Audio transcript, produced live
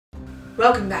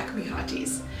Welcome back, me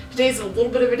hotties. Today's a little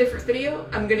bit of a different video.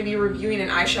 I'm going to be reviewing an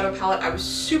eyeshadow palette I was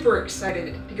super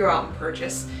excited to go out and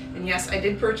purchase. And yes, I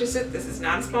did purchase it. This is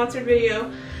not a sponsored video.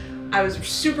 I was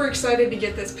super excited to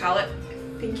get this palette.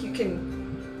 I think you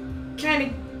can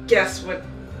kind of guess what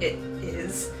it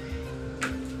is.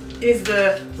 It is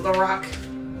the Lorac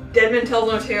Dead Men Tell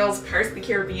No Tales Pirates of the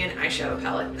Caribbean eyeshadow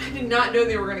palette. I did not know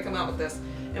they were going to come out with this.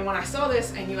 And when I saw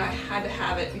this, I knew I had to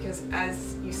have it because,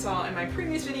 as you saw in my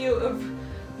previous video of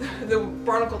the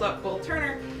Barnacled Up Will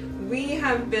Turner,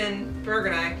 Berg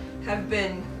and I have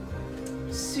been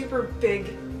super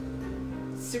big.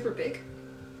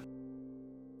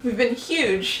 We've been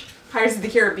huge Pirates of the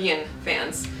Caribbean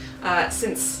fans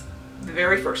since the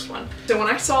very first one. So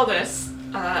when I saw this,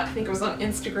 I think it was on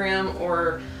Instagram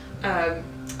or a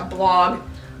blog,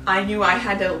 I knew I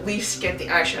had to at least get the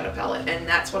eyeshadow palette, and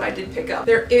that's what I did pick up.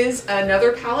 There is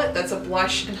another palette that's a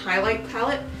blush and highlight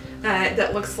palette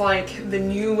that looks like the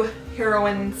new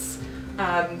heroine's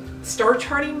star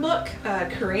charting book,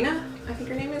 Karina, I think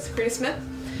her name is, Karina Smith.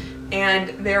 And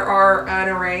there are an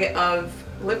array of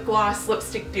lip gloss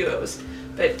lipstick duos,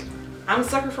 but I'm a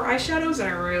sucker for eyeshadows and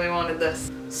I really wanted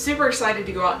this. Super excited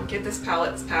to go out and get this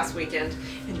palette this past weekend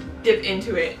and dip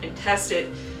into it and test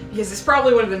it, because it's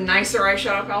probably one of the nicer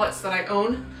eyeshadow palettes that I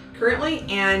own currently,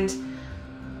 and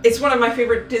it's one of my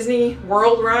favorite Disney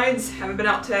World rides. Haven't been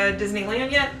out to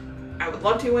Disneyland yet. I would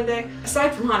love to one day.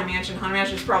 Aside from Haunted Mansion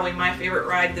is probably my favorite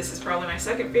ride. This is probably my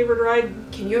second favorite ride.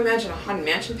 Can you imagine a Haunted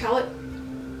Mansion palette?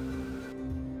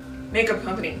 Makeup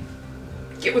company,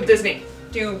 get with Disney.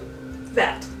 Do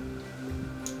that.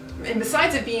 And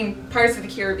besides it being Pirates of the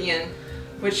Caribbean,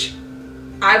 which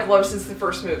I've loved since the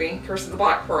first movie, Curse of the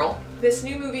Black Pearl, this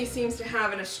new movie seems to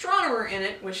have an astronomer in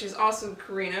it, which is also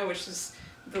Karina, which is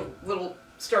the little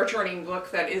star charting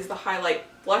book that is the highlight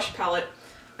blush palette.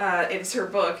 It is her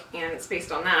book, and it's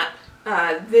based on that.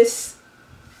 This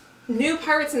new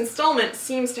Pirates installment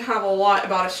seems to have a lot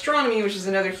about astronomy, which is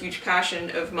another huge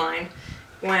passion of mine.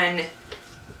 When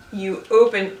you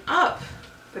open up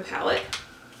the palette,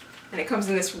 and it comes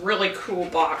in this really cool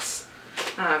box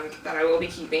that I will be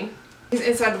keeping.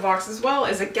 Inside the box as well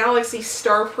is a galaxy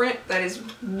star print that is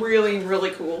really,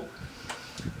 really cool.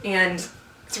 And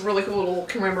it's a really cool little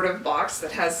commemorative box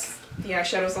that has the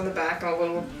eyeshadows on the back and a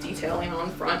little detailing on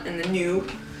the front, and the new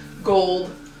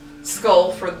gold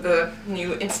skull for the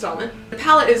new installment. The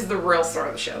palette is the real star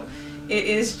of the show. It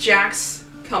is Jack's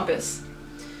compass,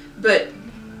 but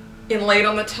inlaid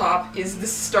on the top is the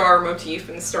star motif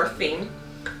and the star theme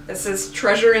that says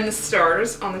Treasure in the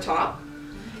Stars on the top,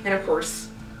 and of course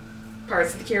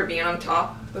Pirates of the Caribbean on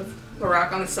top with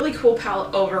Lorac on the side. Really cool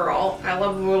palette overall. I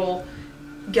love the little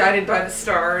Guided by the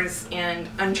Stars and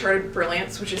Uncharted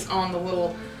Brilliance, which is on the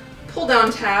little pull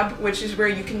down tab, which is where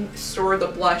you can store the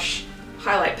blush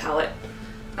highlight palette,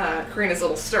 Karina's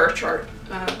little star chart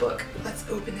book. Let's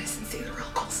open this and see the real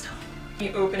cool stuff.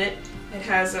 You open it, it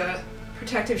has a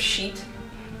protective sheet,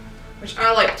 which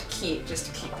I like to keep just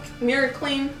to keep the mirror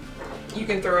clean. You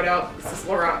can throw it out. This is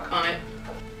Lorac on it.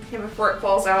 And before it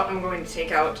falls out, I'm going to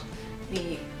take out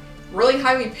the really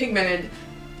highly pigmented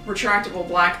retractable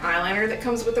black eyeliner that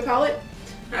comes with the palette.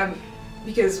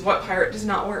 Because what pirate does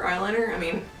not wear eyeliner? I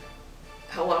mean,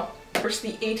 hello. First,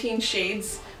 the 18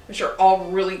 shades, which are all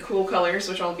really cool colors,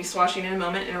 which I'll be swatching in a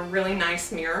moment, in a really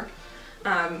nice mirror,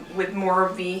 with more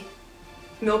of the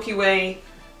Milky Way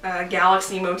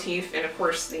galaxy motif, and of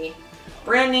course the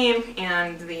brand name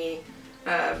and the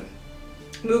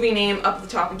movie name up the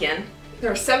top again.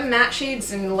 There are 7 matte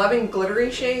shades and 11 glittery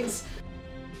shades.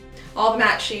 All the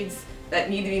matte shades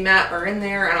that need to be matte are in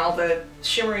there, and all the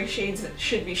shimmery shades that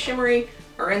should be shimmery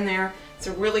are in there. It's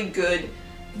a really good,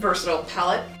 versatile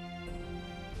palette.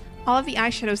 All of the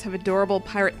eyeshadows have adorable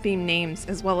pirate-themed names,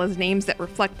 as well as names that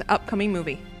reflect the upcoming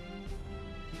movie.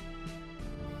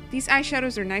 These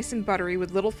eyeshadows are nice and buttery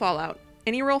with little fallout.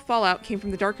 Any real fallout came from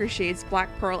the darker shades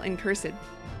Black Pearl and Cursed.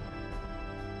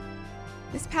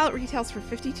 This palette retails for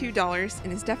 $52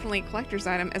 and is definitely a collector's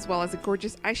item, as well as a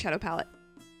gorgeous eyeshadow palette.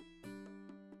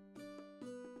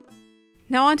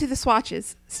 Now on to the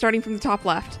swatches, starting from the top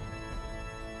left.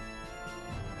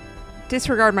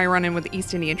 Disregard my run-in with the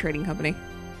East Indian Trading Company.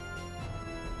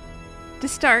 To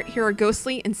start, here are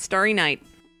Ghostly and Starry Night.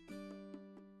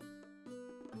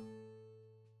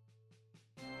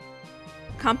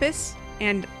 Compass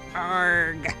and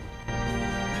Arg.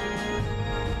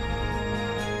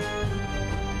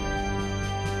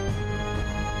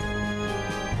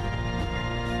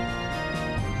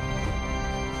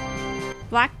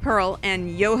 Black Pearl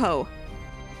and Yo-Ho.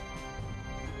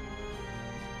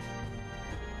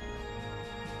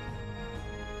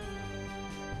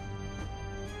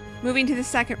 Moving to the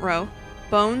second row,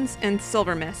 Bones, and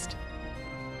Silver Mist.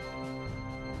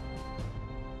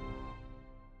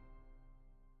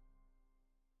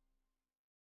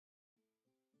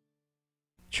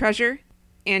 Treasure,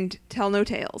 and Tell No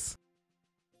Tales.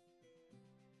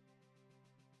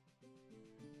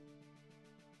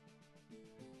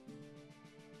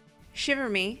 Shiver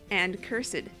Me, and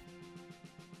Cursed.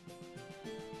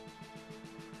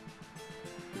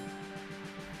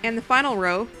 And the final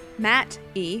row, Matte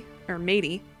E, or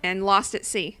Matey, and Lost at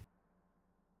Sea.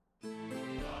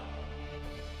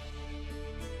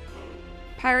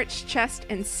 Pirate's Chest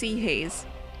and Sea Haze.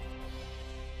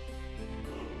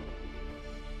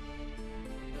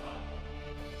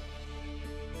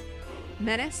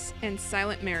 Menace and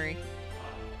Silent Mary.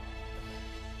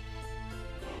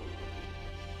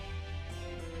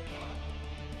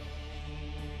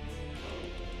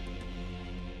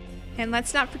 And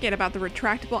let's not forget about the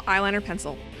retractable eyeliner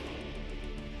pencil.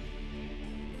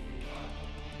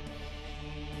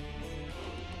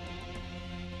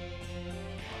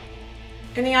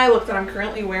 And the eye look that I'm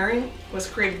currently wearing was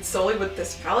created solely with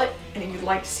this palette, and if you'd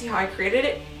like to see how I created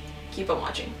it, keep on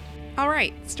watching.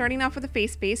 Alright, starting off with a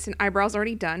face base and eyebrows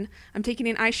already done, I'm taking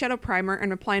an eyeshadow primer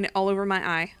and applying it all over my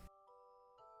eye.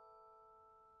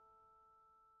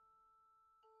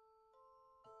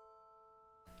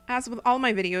 As with all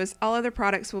my videos, all other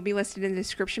products will be listed in the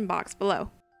description box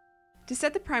below. To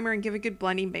set the primer and give a good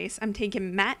blending base, I'm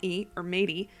taking Matte E, or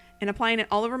Matey, and applying it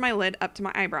all over my lid up to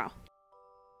my eyebrow.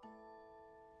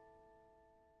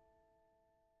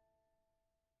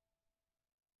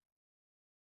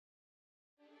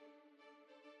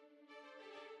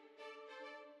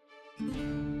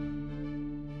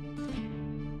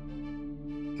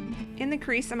 In the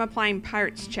crease, I'm applying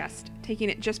Pirate's Chest, taking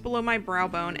it just below my brow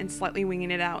bone and slightly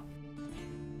winging it out.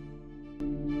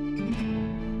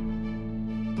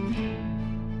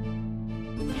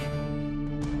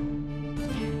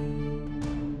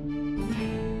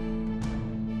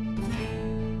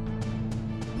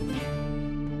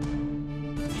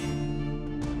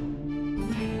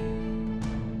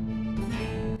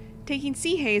 Taking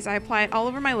Sea Haze, I apply it all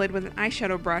over my lid with an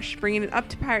eyeshadow brush, bringing it up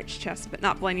to Pirate's Chest but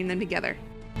not blending them together.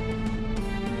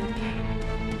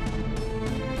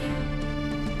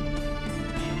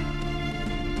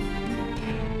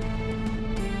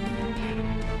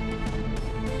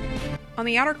 On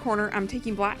the outer corner, I'm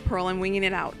taking Black Pearl and winging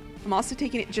it out. I'm also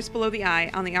taking it just below the eye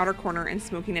on the outer corner and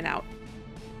smoking it out.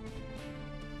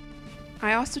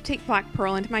 I also take Black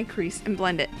Pearl into my crease and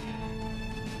blend it.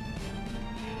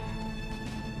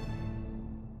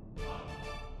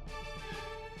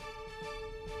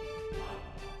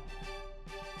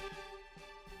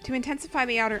 To intensify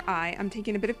the outer eye, I'm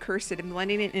taking a bit of Cursed and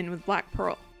blending it in with Black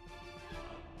Pearl.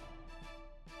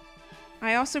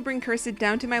 I also bring Cursed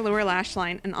down to my lower lash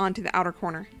line and onto the outer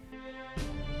corner.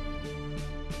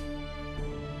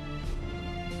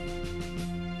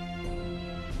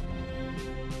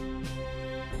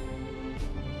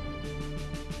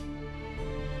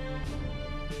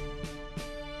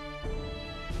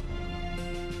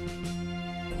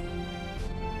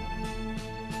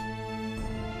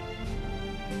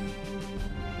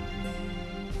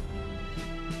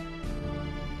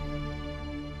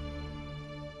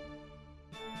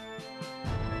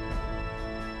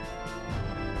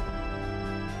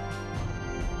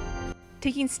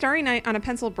 Taking Starry Night on a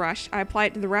pencil brush, I apply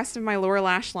it to the rest of my lower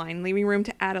lash line, leaving room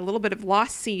to add a little bit of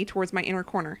Lost Sea towards my inner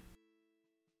corner.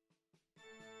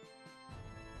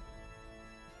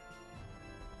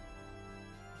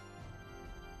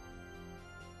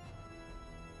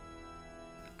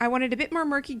 I wanted a bit more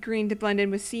murky green to blend in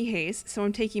with Sea Haze, so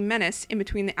I'm taking Menace in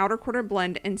between the outer corner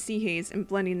blend and Sea Haze and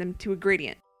blending them to a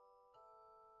gradient.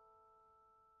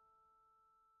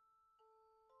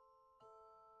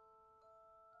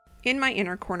 In my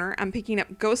inner corner, I'm picking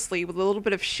up Ghostly with a little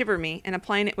bit of Shiver Me and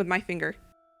applying it with my finger.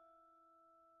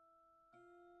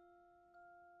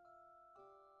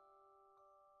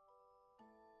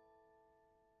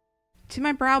 To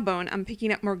my brow bone, I'm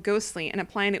picking up more Ghostly and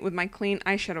applying it with my clean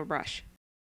eyeshadow brush.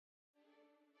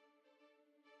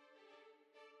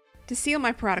 To seal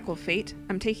my piratical fate,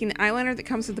 I'm taking the eyeliner that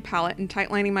comes with the palette and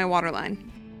tightlining my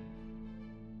waterline.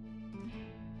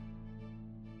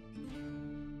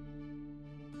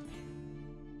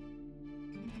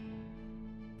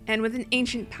 And with an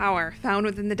ancient power found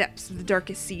within the depths of the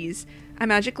darkest seas, I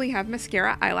magically have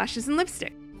mascara, eyelashes, and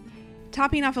lipstick,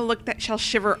 topping off a look that shall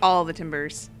shiver all the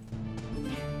timbers.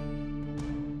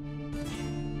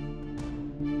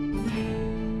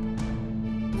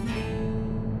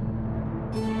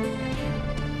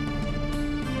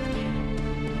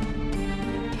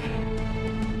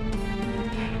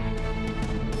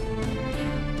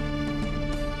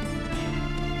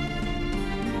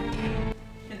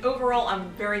 And overall, I'm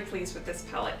very pleased with this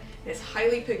palette. It is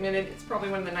highly pigmented. It's probably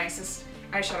one of the nicest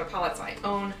eyeshadow palettes I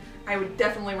own. I would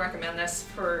definitely recommend this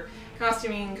for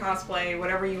costuming, cosplay,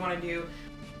 whatever you want to do.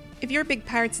 If you're a big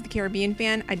Pirates of the Caribbean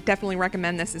fan, I definitely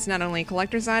recommend this as not only a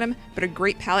collector's item, but a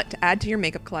great palette to add to your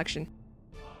makeup collection.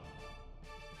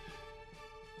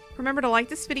 Remember to like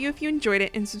this video if you enjoyed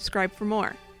it and subscribe for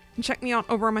more. And check me out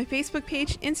over on my Facebook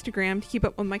page and Instagram to keep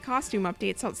up with my costume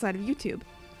updates outside of YouTube.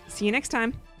 See you next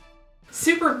time.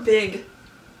 Super big.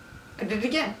 I did it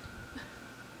again.